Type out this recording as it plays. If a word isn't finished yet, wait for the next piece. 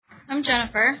I'm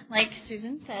Jennifer, like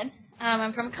Susan said.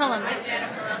 I'm from Columbus.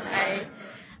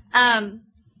 I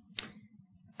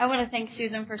want to thank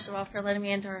Susan, first of all, for letting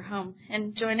me into her home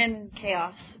and joining in the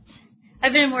chaos.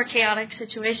 I've been in more chaotic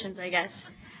situations, I guess.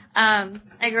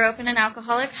 I grew up in an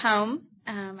alcoholic home.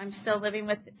 I'm still living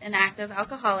with an active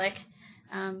alcoholic.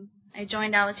 I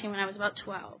joined Alateen when I was about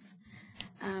 12.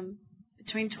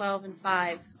 Between 12 and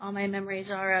 5, all my memories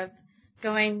are of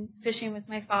going fishing with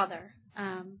my father.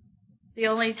 The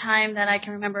only time that I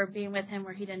can remember being with him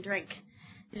where he didn't drink.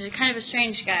 He's kind of a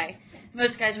strange guy.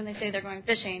 Most guys, when they say they're going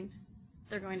fishing,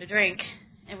 they're going to drink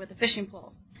and with a fishing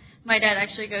pole. My dad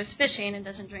actually goes fishing and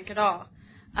doesn't drink at all.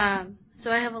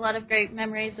 So I have a lot of great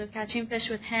memories of catching fish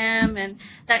with him and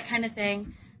that kind of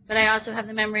thing. But I also have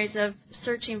the memories of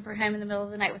searching for him in the middle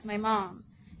of the night with my mom.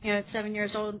 At 7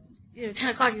 years old, 10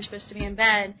 o'clock you're supposed to be in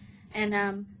bed. And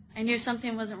I knew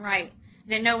something wasn't right. I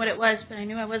didn't know what it was, but I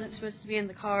knew I wasn't supposed to be in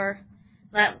the car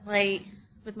that late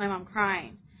with my mom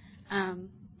crying.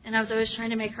 And I was always trying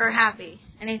to make her happy.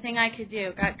 Anything I could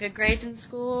do. Got good grades in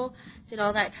school, did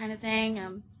all that kind of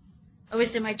thing.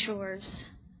 Always did my chores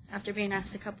after being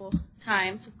asked a couple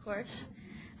times, of course.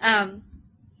 When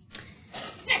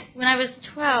I was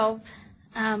 12,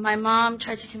 my mom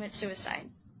tried to commit suicide.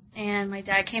 And my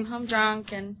dad came home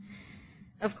drunk, and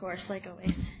of course, like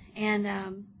always.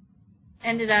 And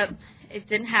ended up, it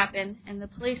didn't happen, and the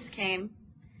police came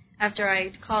after I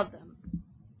called them.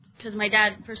 Because my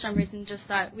dad, for some reason, just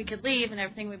thought we could leave and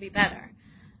everything would be better.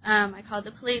 I called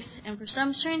the police, and for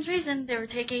some strange reason, they were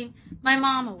taking my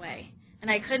mom away. And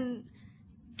I couldn't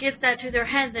get that to their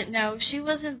head that, no, she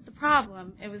wasn't the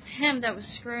problem. It was him that was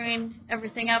screwing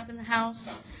everything up in the house.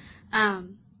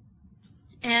 And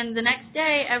the next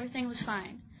day, everything was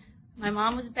fine. My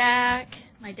mom was back.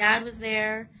 My dad was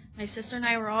there. My sister and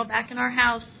I were all back in our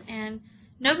house, and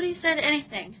nobody said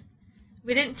anything.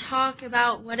 We didn't talk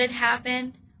about what had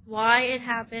happened, why it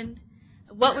happened,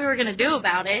 what we were going to do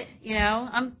about it.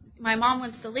 My mom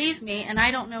wants to leave me, and I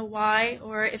don't know why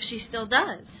or if she still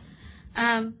does.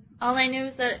 All I knew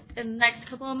is that in the next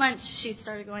couple of months, she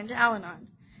started going to Al-Anon.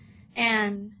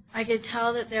 And I could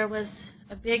tell that there was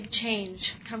a big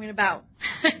change coming about.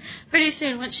 Pretty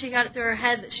soon, once she got it through her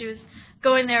head that she was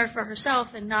going there for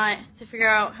herself and not to figure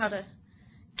out how to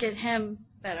get him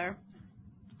better.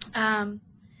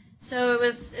 So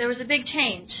there was a big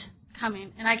change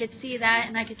coming, and I could see that,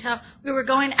 and I could tell we were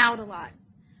going out a lot,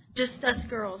 just us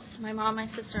girls, my mom, my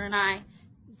sister, and I,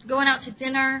 going out to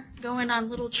dinner, going on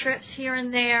little trips here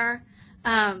and there.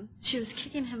 She was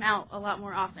kicking him out a lot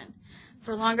more often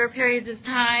for longer periods of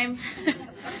time.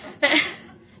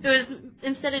 It was,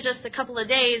 instead of just a couple of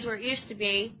days where it used to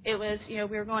be, it was, we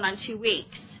were going on 2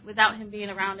 weeks without him being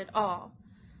around at all.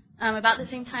 About the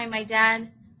same time, my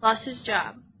dad lost his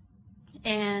job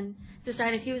and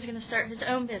decided he was going to start his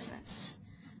own business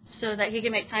so that he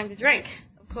could make time to drink,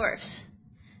 of course.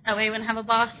 That way he wouldn't have a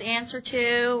boss to answer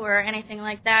to or anything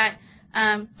like that.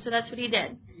 So that's what he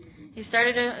did. He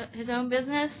started his own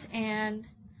business, and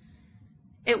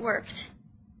it worked.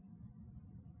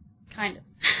 Kind of.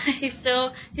 He's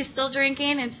still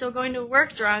drinking and still going to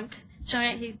work drunk,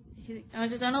 showing he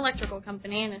owns his own electrical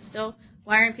company and is still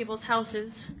wiring people's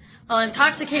houses while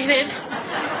intoxicated.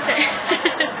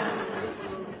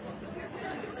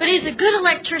 But he's a good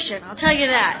electrician, I'll tell you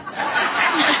that.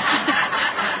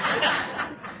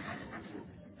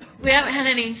 We haven't had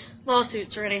any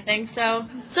lawsuits or anything, so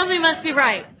something must be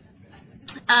right.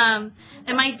 And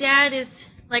my dad is,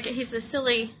 he's a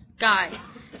silly guy.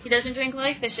 He doesn't drink while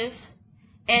he fishes,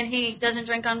 and he doesn't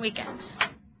drink on weekends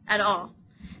at all.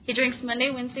 He drinks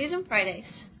Monday, Wednesdays, and Fridays.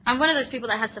 I'm one of those people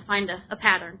that has to find a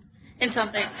pattern in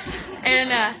something.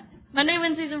 And Monday,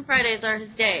 Wednesdays, and Fridays are his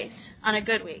days on a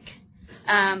good week.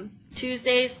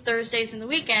 Tuesdays, Thursdays, and the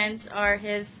weekends are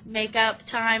his make-up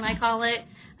time, I call it,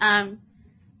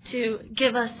 to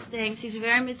give us things. He's a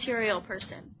very material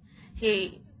person.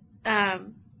 He,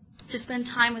 to spend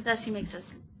time with us, he makes us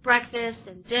breakfast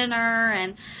and dinner,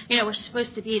 and, we're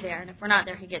supposed to be there, and if we're not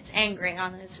there, he gets angry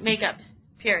on his makeup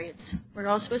periods. We're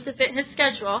all supposed to fit his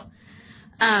schedule.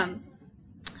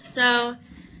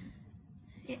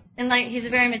 He's a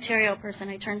very material person.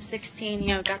 I turned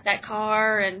 16, got that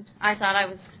car, and I thought I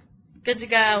was good to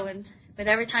go, but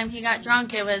every time he got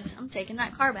drunk, it was, I'm taking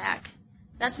that car back.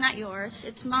 That's not yours,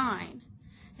 it's mine.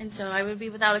 And so I would be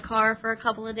without a car for a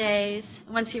couple of days.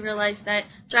 Once he realized that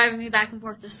driving me back and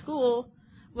forth to school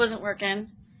wasn't working,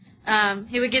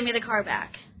 he would give me the car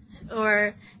back.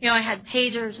 Or, I had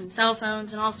pagers and cell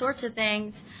phones and all sorts of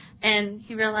things, and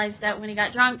he realized that when he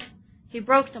got drunk, he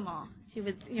broke them all. He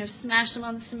would, smash them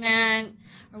on the cement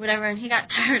or whatever, and he got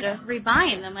tired of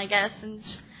rebuying them, I guess, and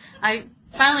I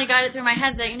finally got it through my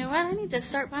head that, you know what, I need to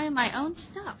start buying my own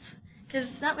stuff. Because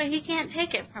that way he can't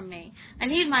take it from me. I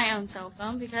need my own cell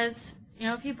phone because, you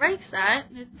know, if he breaks that,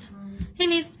 he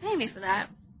needs to pay me for that.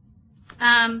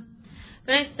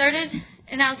 But I started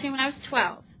announcing when I was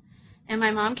 12. And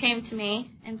my mom came to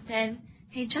me and said,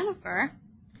 hey, Jennifer,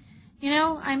 you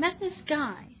know, I met this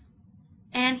guy.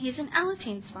 And he's an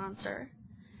Alateen sponsor.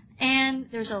 And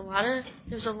there's a lot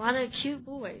of cute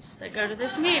boys that go to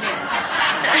this meeting.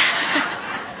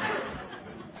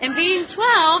 And being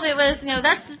 12, it was, you know,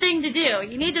 that's the thing to do.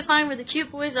 You need to find where the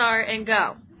cute boys are and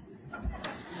go.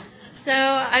 So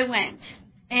I went.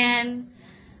 And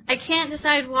I can't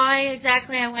decide why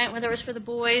exactly I went, whether it was for the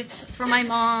boys, for my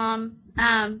mom.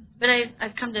 But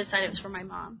I've come to decide it was for my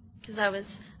mom. Because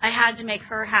I had to make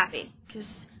her happy. Because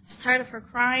I was tired of her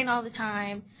crying all the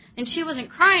time. And she wasn't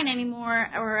crying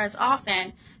anymore or as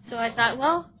often. So I thought,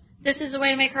 well, this is a way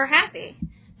to make her happy.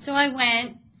 So I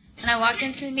went. And I walked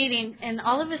into the meeting, and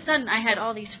all of a sudden, I had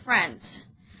all these friends.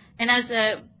 And as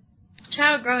a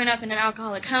child growing up in an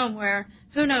alcoholic home where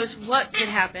who knows what could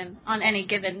happen on any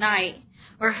given night,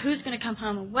 or who's going to come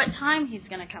home and what time he's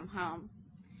going to come home,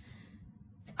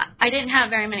 I didn't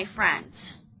have very many friends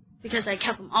because I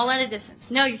kept them all at a distance.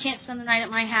 No, you can't spend the night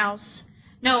at my house.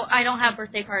 No, I don't have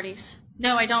birthday parties.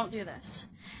 No, I don't do this.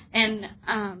 And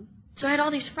so I had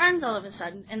all these friends all of a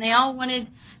sudden, and they all wanted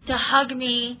to hug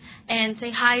me and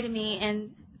say hi to me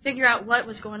and figure out what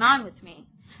was going on with me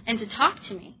and to talk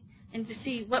to me and to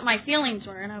see what my feelings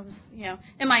were. And I was, you know,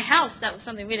 in my house, that was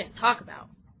something we didn't talk about.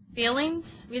 Feelings,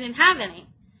 we didn't have any.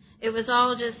 It was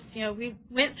all just, you know, we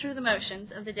went through the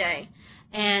motions of the day.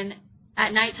 And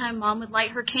at nighttime, Mom would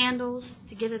light her candles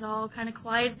to get it all kind of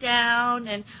quieted down,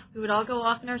 and we would all go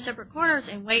off in our separate corners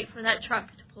and wait for that truck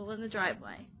to pull in the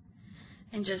driveway.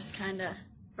 And just kind of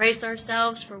brace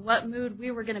ourselves for what mood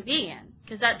we were going to be in,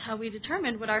 because that's how we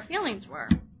determined what our feelings were.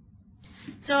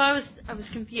 So I was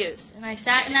confused, and I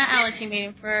sat in that Alateen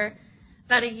meeting for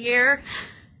about a year,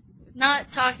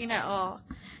 not talking at all,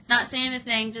 not saying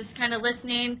anything, just kind of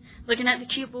listening, looking at the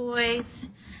cute boys,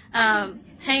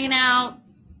 hanging out.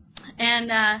 And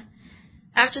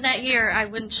after that year, I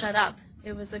wouldn't shut up.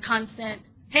 It was a constant,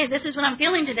 hey, this is what I'm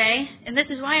feeling today, and this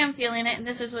is why I'm feeling it, and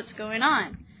this is what's going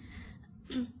on.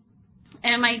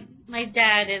 And my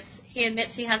dad he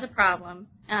admits he has a problem,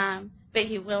 but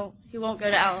he won't go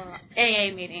to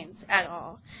AA meetings at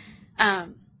all.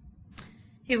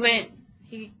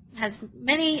 He has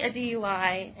many a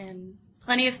DUI and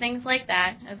plenty of things like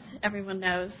that, as everyone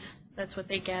knows. That's what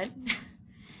they get.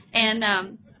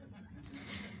 And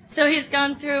so he's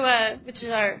gone through, which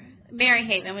is our Mary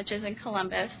Haven, which is in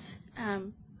Columbus.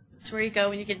 It's where you go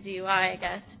when you get a DUI, I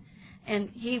guess. And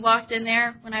he walked in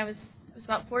there when I was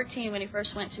about 14 when he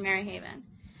first went to Mary Haven.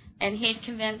 And he had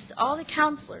convinced all the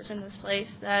counselors in this place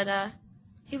that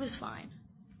he was fine.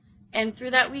 And through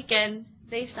that weekend,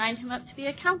 they signed him up to be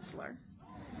a counselor.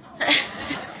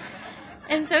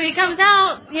 And so he comes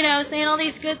out, you know, saying all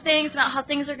these good things about how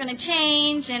things are going to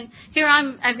change. And here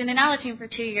I've been in Alateen for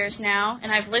 2 years now,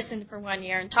 and I've listened for 1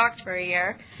 year and talked for a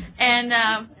year. And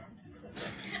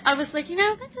I was like, you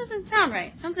know, that doesn't sound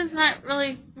right. Something's not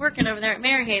really working over there at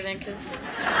Mary Haven, because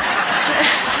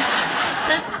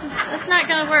that's not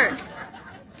going to work.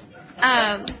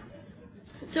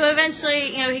 So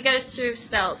eventually, you know, he goes through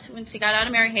spells. Once he got out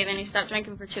of Mary Haven, he stopped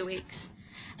drinking for 2 weeks.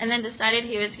 And then decided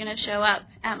he was going to show up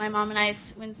at my mom and I's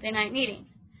Wednesday night meeting,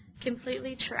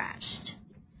 completely trashed.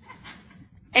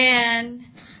 And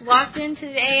walked into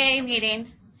the AA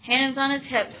meeting, hands on his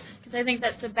hips, because I think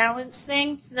that's a balance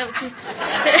thing. Is that what is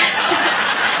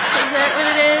that what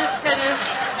it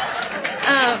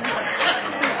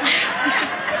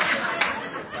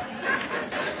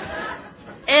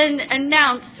is? And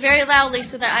announced very loudly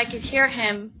so that I could hear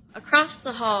him across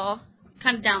the hall,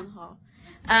 kind of down the hall,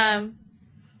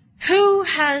 who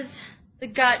has the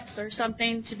guts or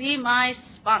something to be my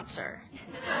sponsor?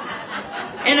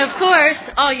 And of course,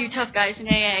 all you tough guys in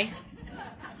AA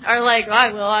are like,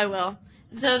 I will.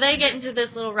 So they get into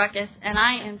this little ruckus, and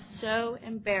I am so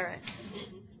embarrassed.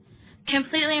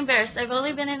 Completely embarrassed. I've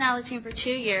only been in Alateen for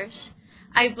 2 years.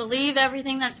 I believe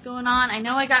everything that's going on. I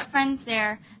know I got friends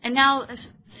there. And now, as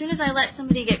soon as I let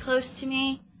somebody get close to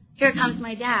me, here comes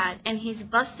my dad, and he's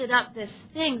busted up this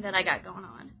thing that I got going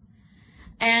on.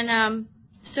 And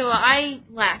so I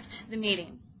left the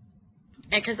meeting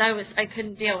because I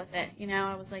couldn't deal with it. You know,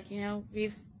 I was like, you know,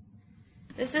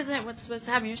 this isn't what's supposed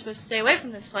to happen. You're supposed to stay away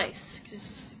from this place because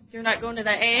you're not going to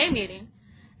that AA meeting.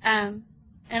 And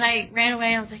I ran away.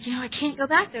 And I was like, you know, I can't go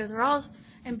back there. They're all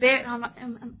embarrassed.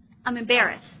 I'm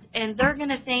embarrassed, and they're going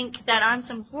to think that I'm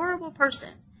some horrible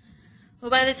person. Well,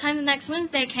 by the time the next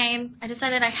Wednesday came, I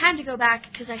decided I had to go back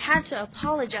because I had to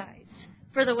apologize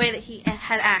for the way that he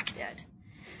had acted.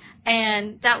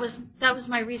 And that was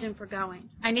my reason for going.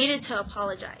 I needed to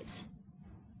apologize.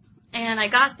 And I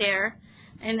got there,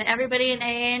 and everybody in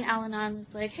AA and Al-Anon was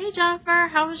like, "Hey, Jennifer,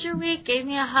 how was your week?" Gave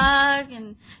me a hug,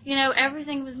 and,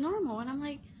 everything was normal. And I'm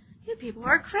like, "You people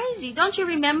are crazy. Don't you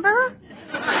remember?"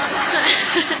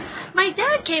 My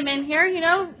dad came in here,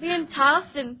 being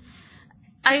tough, and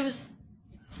I was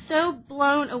so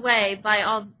blown away by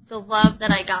all the love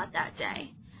that I got that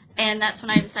day. And that's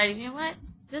when I decided, you know what?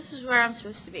 This is where I'm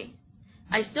supposed to be.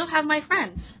 I still have my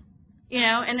friends,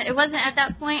 and it wasn't at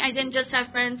that point I didn't just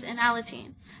have friends in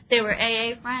Alateen. They were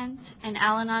AA friends and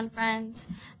Al-Anon friends,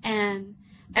 and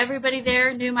everybody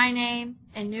there knew my name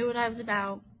and knew what I was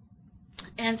about.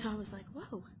 And so I was like,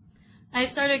 whoa. I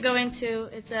started going to,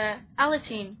 it's a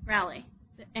Alateen rally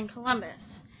in Columbus.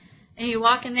 And you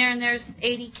walk in there and there's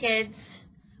 80 kids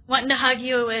wanting to hug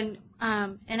you. And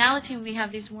in Alateen we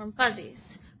have these warm fuzzies.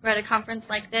 We're at a conference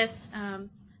like this.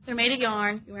 They're made of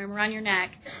yarn. You wear them around your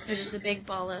neck. There's just a big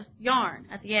ball of yarn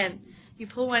at the end. You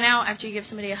pull one out after you give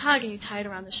somebody a hug and you tie it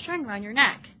around the string around your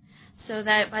neck. So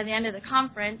that by the end of the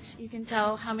conference, you can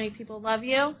tell how many people love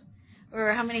you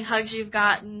or how many hugs you've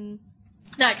gotten,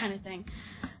 that kind of thing.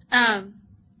 And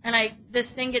this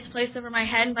thing gets placed over my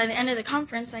head, and by the end of the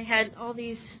conference, I had all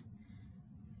these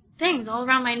things all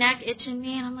around my neck itching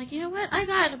me, and I'm like, you know what? I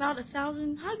got about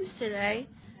 1,000 hugs today.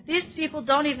 These people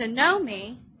don't even know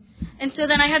me. And so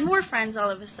then I had more friends all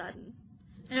of a sudden.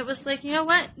 And it was like, you know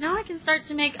what? Now I can start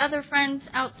to make other friends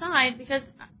outside because,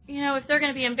 if they're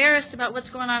going to be embarrassed about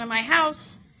what's going on in my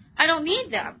house, I don't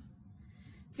need them.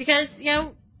 Because,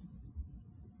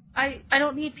 I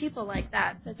don't need people like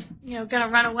that that's, going to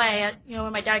run away at,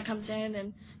 when my dad comes in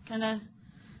and kind of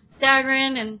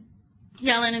staggering and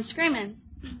yelling and screaming.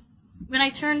 When I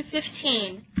turned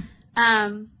 15,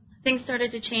 things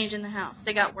started to change in the house.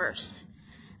 They got worse.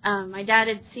 My dad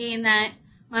had seen that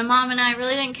my mom and I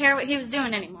really didn't care what he was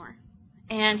doing anymore.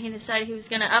 And he decided he was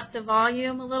going to up the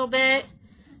volume a little bit,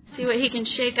 see what he can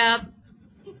shake up.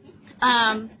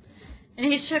 And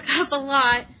he shook up a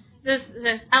lot. The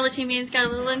Alateen meetings got a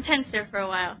little intense there for a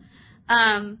while.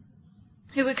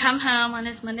 He would come home on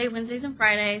his Monday, Wednesdays, and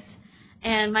Fridays,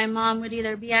 and my mom would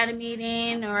either be at a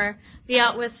meeting or be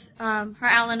out with her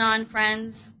Al-Anon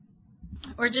friends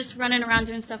or just running around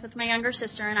doing stuff with my younger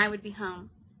sister, and I would be home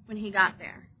when he got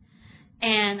there.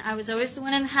 And I was always the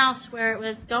one in the house where it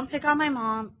was, don't pick on my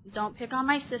mom, don't pick on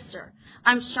my sister.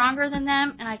 I'm stronger than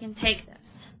them, and I can take this.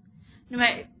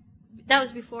 That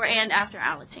was before and after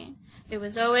Alateen. It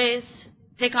was always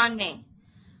pick on me.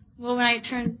 Well, when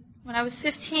I was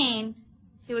 15,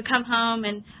 he would come home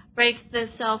and break the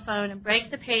cell phone and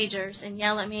break the pagers and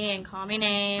yell at me and call me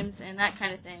names and that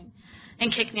kind of thing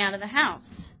and kick me out of the house.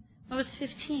 I was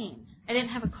 15. I didn't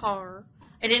have a car.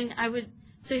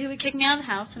 So he would kick me out of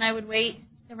the house, and I would wait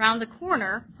around the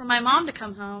corner for my mom to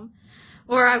come home,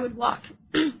 or I would walk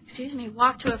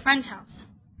to a friend's house.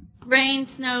 Rain,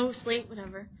 snow, sleet,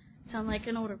 whatever. Sound like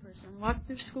an older person. Walk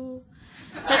through school.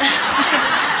 It was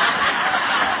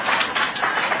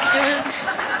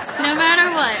no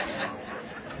matter what.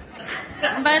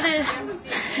 By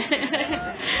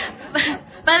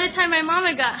the time my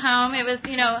mama got home, it was,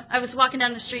 I was walking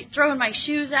down the street throwing my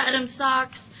shoes at him,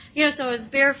 socks, so I was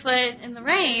barefoot in the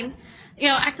rain,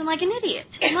 acting like an idiot.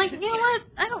 I'm like, you know what?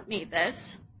 I don't need this.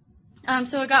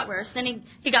 So it got worse. Then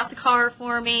he got the car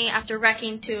for me after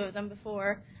wrecking 2 of them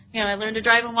before. I learned to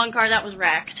drive in one car that was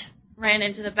wrecked. Ran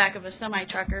into the back of a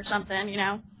semi-truck or something,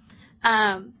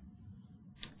 And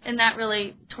that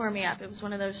really tore me up. It was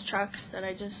one of those trucks that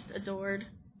I just adored,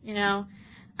 And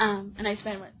I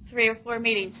spent, 3 or 4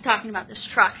 meetings talking about this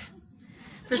truck.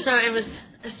 So it was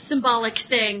a symbolic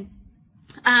thing.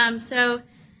 So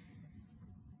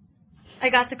I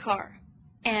got the car.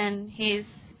 And he's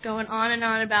going on and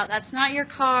on about, that's not your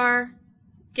car,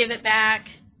 give it back,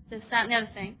 this, that, and the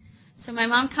other thing. So my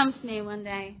mom comes to me one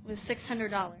day with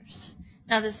 $600.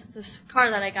 Now this car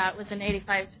that I got was an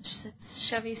 85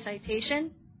 Chevy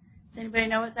Citation. Does anybody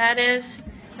know what that is?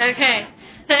 Okay.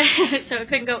 So it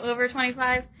couldn't go over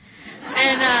 25.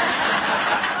 And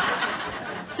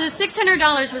so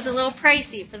 $600 was a little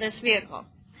pricey for this vehicle.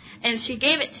 And she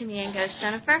gave it to me and goes,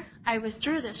 Jennifer, I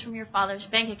withdrew this from your father's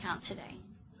bank account today.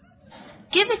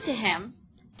 Give it to him.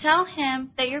 Tell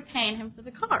him that you're paying him for the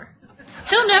car.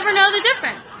 He'll never know the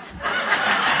difference.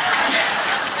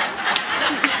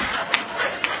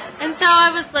 And so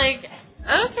I was like,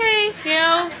 okay,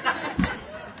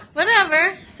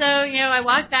 whatever. So, I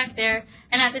walked back there,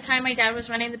 and at the time my dad was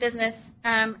running the business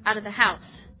out of the house.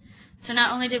 So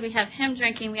not only did we have him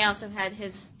drinking, we also had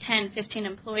his 10, 15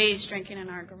 employees drinking in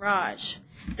our garage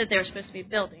that they were supposed to be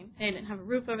building. They didn't have a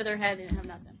roof over their head. They didn't have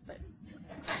nothing.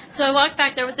 So I walked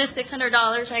back there with this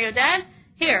 $600. I go, Dad,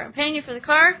 here, I'm paying you for the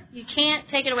car. You can't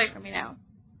take it away from me now.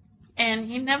 And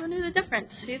he never knew the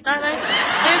difference. He thought I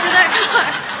paid for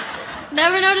that car.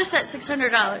 Never noticed that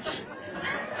 $600.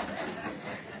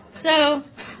 So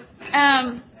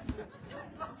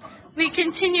we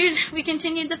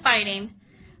continued the fighting.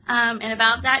 And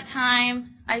about that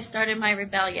time, I started my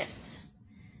rebellious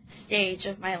stage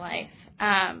of my life.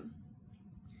 Have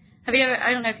you ever?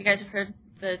 I don't know if you guys have heard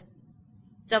the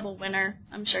double winner.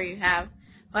 I'm sure you have.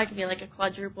 Well, I could be like a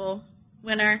quadruple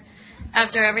winner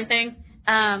after everything.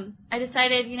 I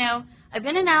decided, I've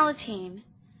been in Alateen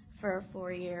for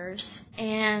 4 years,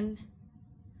 and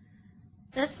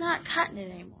that's not cutting it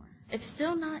anymore. It's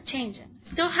still not changing.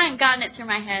 Still haven't gotten it through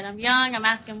my head. I'm young. I'm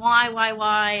asking why,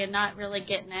 and not really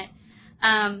getting it.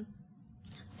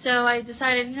 So I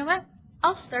decided, you know what?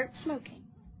 I'll start smoking.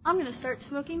 I'm going to start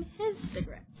smoking his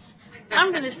cigarettes.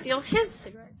 I'm going to steal his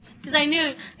cigarettes. Because I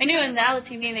knew in the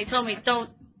Alateen meeting they told me, don't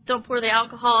pour the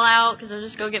alcohol out because they'll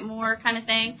just go get more kind of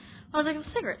thing. I was like, well,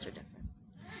 cigarettes are different.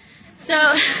 So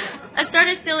I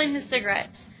started stealing his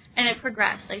cigarettes, and it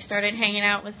progressed. I started hanging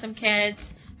out with some kids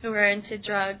who were into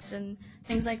drugs and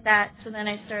things like that. So then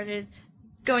I started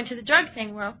going to the drug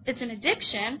thing. Well, it's an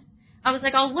addiction. I was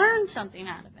like, I'll learn something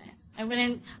out of it. I went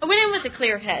in with a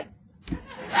clear head. With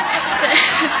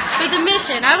a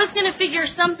mission. I was going to figure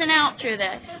something out through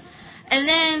this. And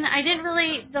then I didn't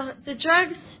really, the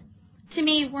drugs to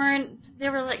me they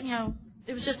were like,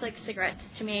 it was just like cigarettes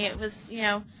to me. It was,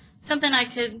 something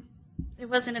it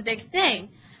wasn't a big thing.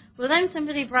 Well, then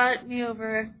somebody brought me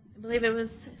over, I believe it was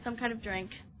some kind of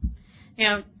drink.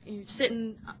 You're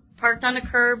sitting parked on a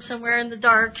curb somewhere in the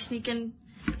dark, sneaking,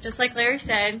 just like Larry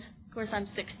said. Of course, I'm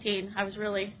 16. I was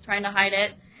really trying to hide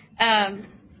it.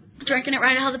 Drinking it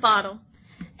right out of the bottle.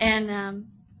 And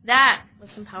that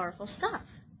was some powerful stuff.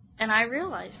 And I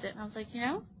realized it. And I was like,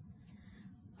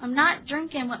 I'm not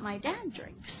drinking what my dad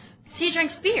drinks. He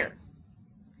drinks beer.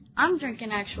 I'm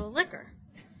drinking actual liquor.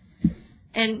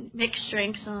 And mixed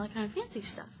drinks and all that kind of fancy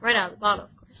stuff. Right out of the bottle,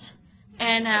 of course.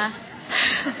 And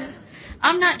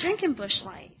I'm not drinking Busch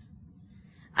Light.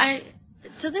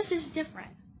 So this is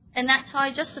different. And that's how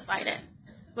I justified it.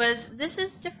 This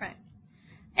is different.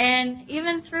 And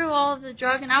even through all of the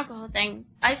drug and alcohol thing,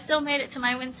 I still made it to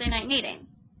my Wednesday night meeting.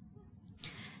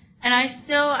 And I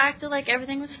still acted like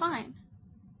everything was fine.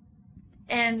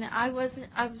 And I was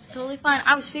totally fine.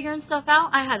 I was figuring stuff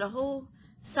out. I had a whole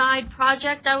side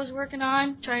project I was working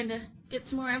on, trying to get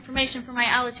some more information for my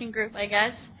Alateen group, I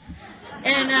guess.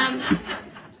 And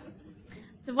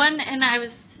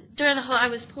I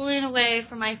was pulling away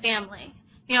from my family.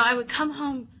 I would come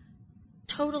home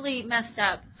totally messed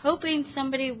up, hoping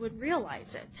somebody would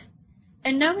realize it.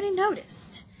 And nobody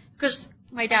noticed. Because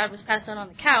my dad was passed out on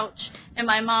the couch, and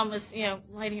my mom was,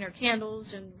 lighting her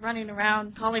candles and running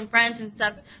around, calling friends and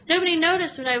stuff. Nobody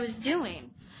noticed what I was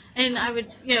doing. And I would,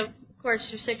 of course,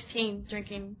 you're 16,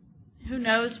 drinking who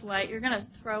knows what. You're going to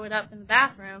throw it up in the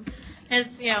bathroom. And,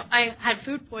 I had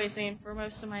food poisoning for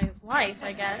most of my life,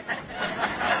 I guess.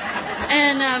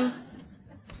 And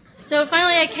so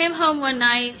finally I came home one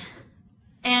night,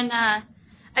 and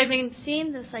I'd been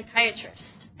seeing the psychiatrist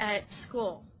at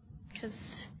school because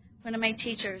one of my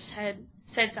teachers had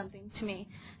said something to me,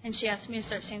 and she asked me to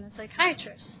start seeing the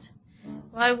psychiatrist.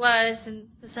 Well, I was, and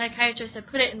the psychiatrist had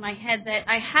put it in my head that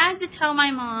I had to tell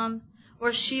my mom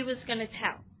or she was going to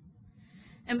tell.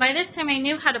 And by this time I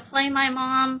knew how to play my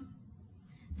mom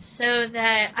so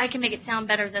that I can make it sound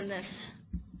better than this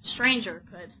stranger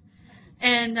could.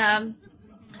 And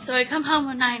so I come home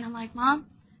one night, and I'm like, Mom,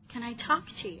 can I talk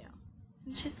to you?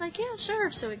 And she's like, yeah,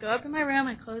 sure. So we go up in my room,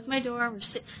 I close my door,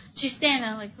 she's standing,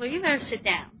 I'm like, well, you better sit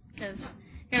down, because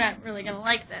you're not really going to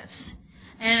like this.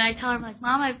 And I tell her, I'm like,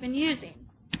 Mom, I've been using.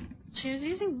 She was,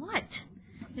 using what?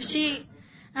 And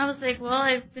I was like, well,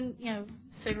 I've been,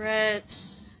 cigarettes,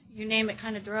 you name it,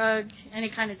 kind of drug, any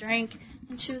kind of drink.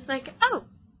 And she was like, oh,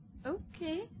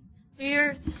 okay. Well,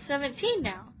 you're 17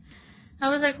 now. I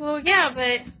was like, well, yeah,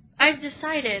 but I've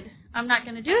decided I'm not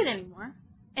going to do it anymore.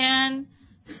 And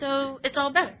so it's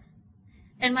all better.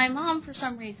 And my mom, for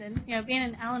some reason, being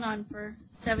in Al-Anon for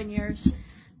 7 years,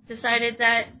 decided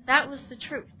that was the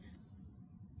truth.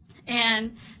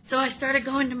 And so I started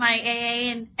going to my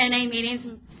AA and NA meetings,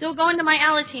 and still going to my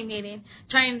Alateen meeting,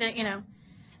 trying to,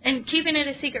 and keeping it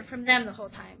a secret from them the whole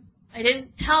time. I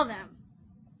didn't tell them.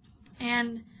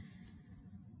 And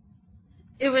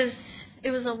it was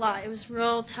a lot. It was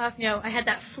real tough. I had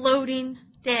that floating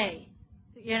day.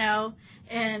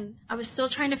 and I was still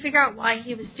trying to figure out why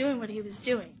he was doing what he was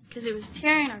doing, because it was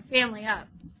tearing our family up.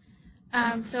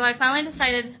 So I finally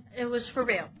decided it was for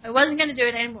real. I wasn't going to do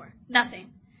it anymore.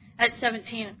 Nothing. At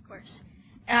 17, of course.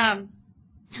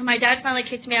 My dad finally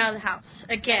kicked me out of the house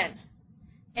again.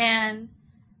 And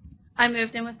I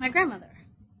moved in with my grandmother.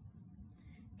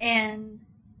 And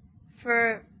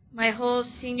for my whole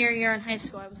senior year in high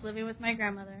school, I was living with my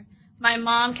grandmother. My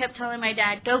mom kept telling my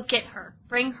dad, go get her.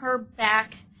 Bring her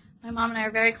back. My mom and I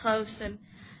are very close. And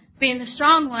being the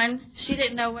strong one, she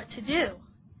didn't know what to do.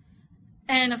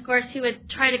 And, of course, he would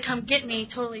try to come get me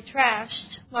totally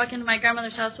trashed, walk into my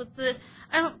grandmother's house with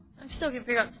I still can't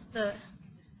figure out the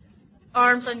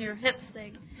arms on your hips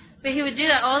thing. But he would do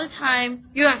that all the time.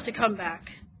 You have to come back.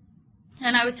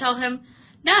 And I would tell him,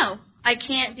 no, I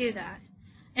can't do that.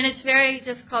 And it's very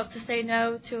difficult to say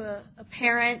no to a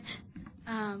parent,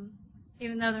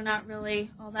 even though they're not really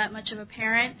all that much of a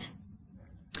parent.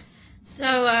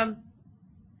 So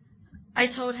I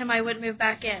told him I wouldn't move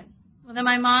back in. Well, then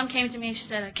my mom came to me and she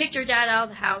said, I kicked your dad out of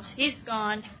the house. He's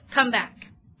gone. Come back.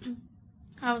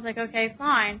 I was like, okay,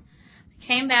 fine. I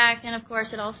came back, and, of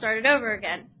course, it all started over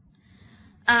again.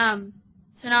 So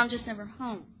now I'm just never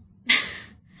home.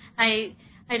 I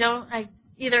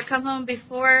either come home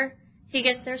before he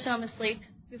gets there, so I'm asleep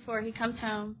before he comes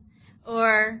home,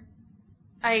 or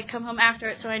I come home after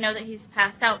it so I know that he's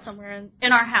passed out somewhere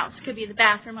in our house. Could be the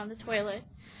bathroom, on the toilet.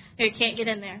 He can't get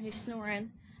in there. He's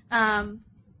snoring.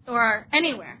 Or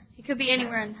anywhere. He could be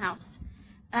anywhere in the house.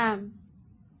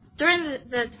 During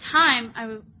the time,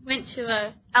 I went to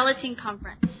a Alateen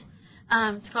conference.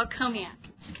 It's called COMIAC.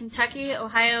 It's Kentucky,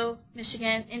 Ohio,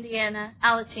 Michigan, Indiana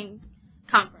Alateen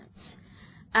Conference,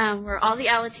 where all the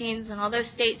Alateens and all those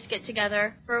states get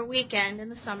together for a weekend in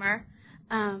the summer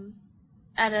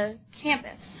at a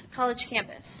campus, college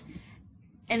campus.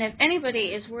 And if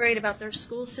anybody is worried about their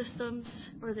school systems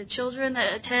or the children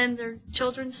that attend their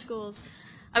children's schools,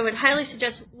 I would highly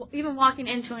suggest even walking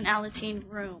into an Alateen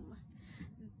room.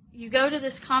 You go to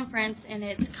this conference and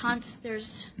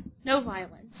there's no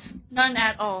violence, none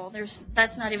at all.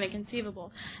 That's not even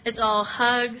conceivable. It's all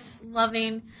hugs,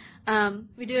 loving.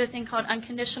 We do a thing called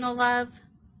unconditional love,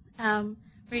 where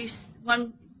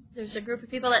there's a group of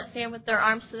people that stand with their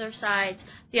arms to their sides.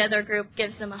 The other group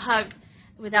gives them a hug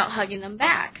without hugging them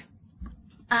back.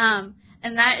 And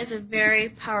that is a very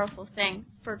powerful thing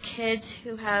for kids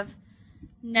who have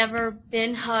never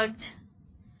been hugged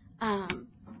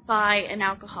by an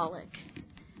alcoholic.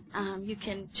 You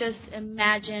can just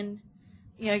imagine,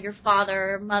 your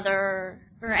father or mother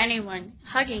or anyone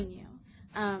hugging you.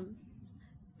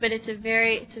 But it's a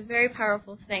very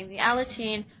powerful thing. The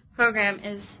Alateen program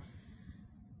is,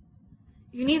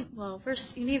 you need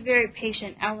very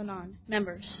patient Al-Anon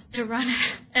members to run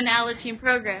an Alateen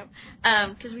program,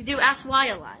 because we do ask why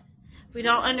a lot. We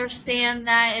don't understand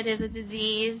that it is a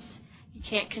disease. You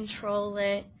can't control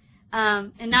it.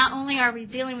 And not only are we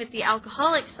dealing with the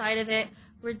alcoholic side of it,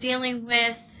 we're dealing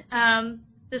with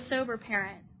the sober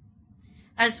parent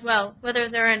as well, whether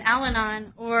they're in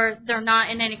Al-Anon or they're not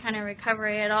in any kind of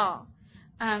recovery at all.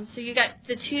 So you got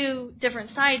the two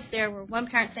different sides there, where one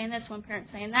parent's saying this, one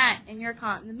parent's saying that, and you're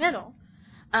caught in the middle.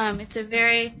 And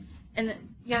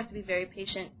you have to be very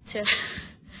patient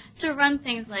to run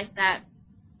things like that.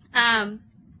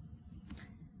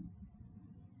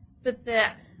 But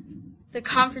the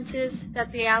conferences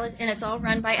and it's all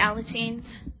run by Alateens.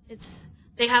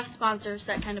 They have sponsors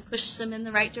that kind of push them in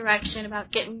the right direction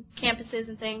about getting campuses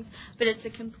and things, but it's a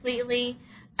completely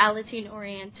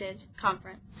Alateen-oriented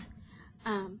conference.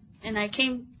 And I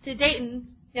came to Dayton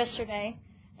yesterday,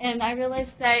 and I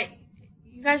realized that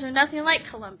you guys are nothing like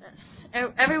Columbus.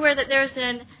 Everywhere that there's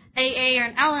an AA or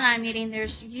an Al-Anon meeting,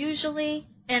 there's usually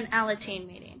an Alateen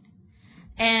meeting,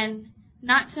 and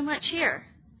not so much here.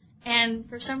 And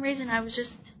for some reason, I was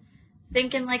just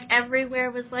thinking like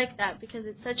everywhere was like that, because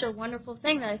it's such a wonderful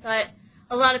thing that I thought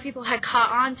a lot of people had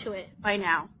caught on to it by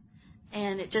now,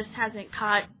 and it just hasn't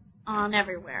caught on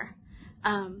everywhere.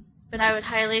 But I would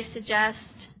highly suggest,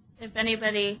 if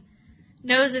anybody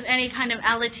knows of any kind of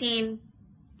Alateen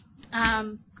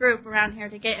group around here,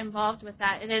 to get involved with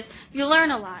that. You learn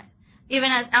a lot.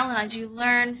 Even as Al-Anons, you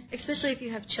learn, especially if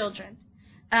you have children,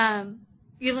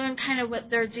 you learn kind of what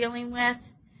they're dealing with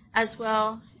as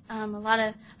well. I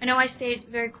know I stayed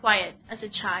very quiet as a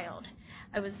child.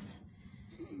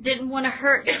 Didn't want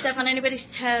to step on anybody's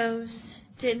toes,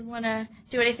 didn't want to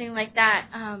do anything like that.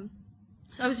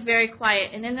 So I was very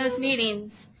quiet. And in those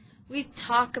meetings, we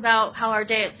talk about how our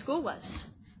day at school was,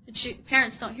 which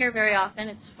parents don't hear very often.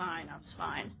 It's fine, I was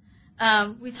fine.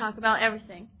 We talk about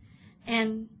everything.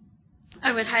 And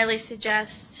I would highly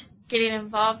suggest getting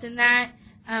involved in that.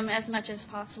 as much as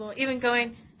possible. Even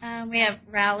going, we have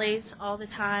rallies all the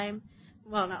time.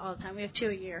 Well, not all the time. We have 2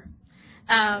 a year.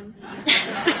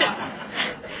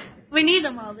 We need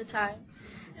them all the time.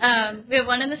 We have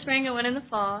one in the spring and one in the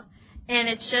fall, and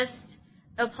it's just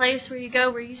a place where you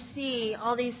go where you see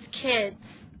all these kids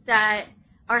that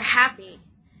are happy,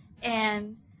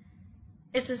 and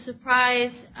it's a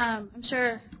surprise. I'm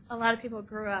sure a lot of people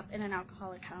grew up in an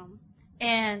alcoholic home,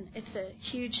 and it's a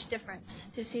huge difference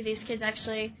to see these kids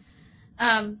actually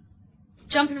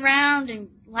jumping around and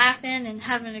laughing and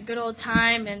having a good old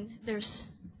time, and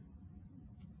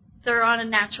they're on a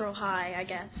natural high, I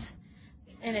guess.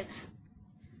 And it's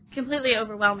completely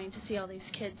overwhelming to see all these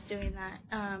kids doing that,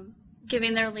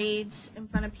 giving their leads in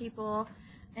front of people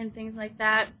and things like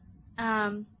that.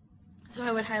 So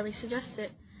I would highly suggest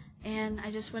it. And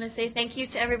I just want to say thank you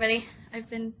to everybody.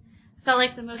 Felt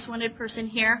like the most wanted person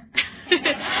here.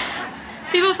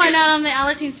 People find out I'm the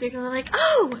Alateen speaker. They're like,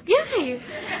 "Oh, yay!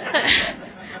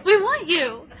 We want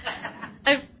you."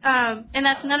 And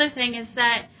that's another thing is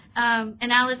that in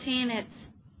Alateen,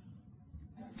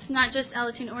 it's not just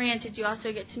Alateen oriented. You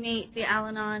also get to meet the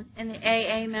Al-Anon and the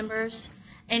AA members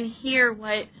and hear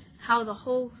how the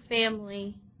whole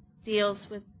family deals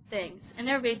with things, and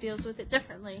everybody deals with it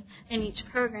differently in each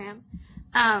program.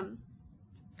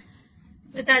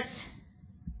 But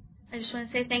I just want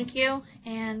to say thank you,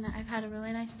 and I've had a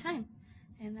really nice time,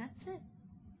 and that's it.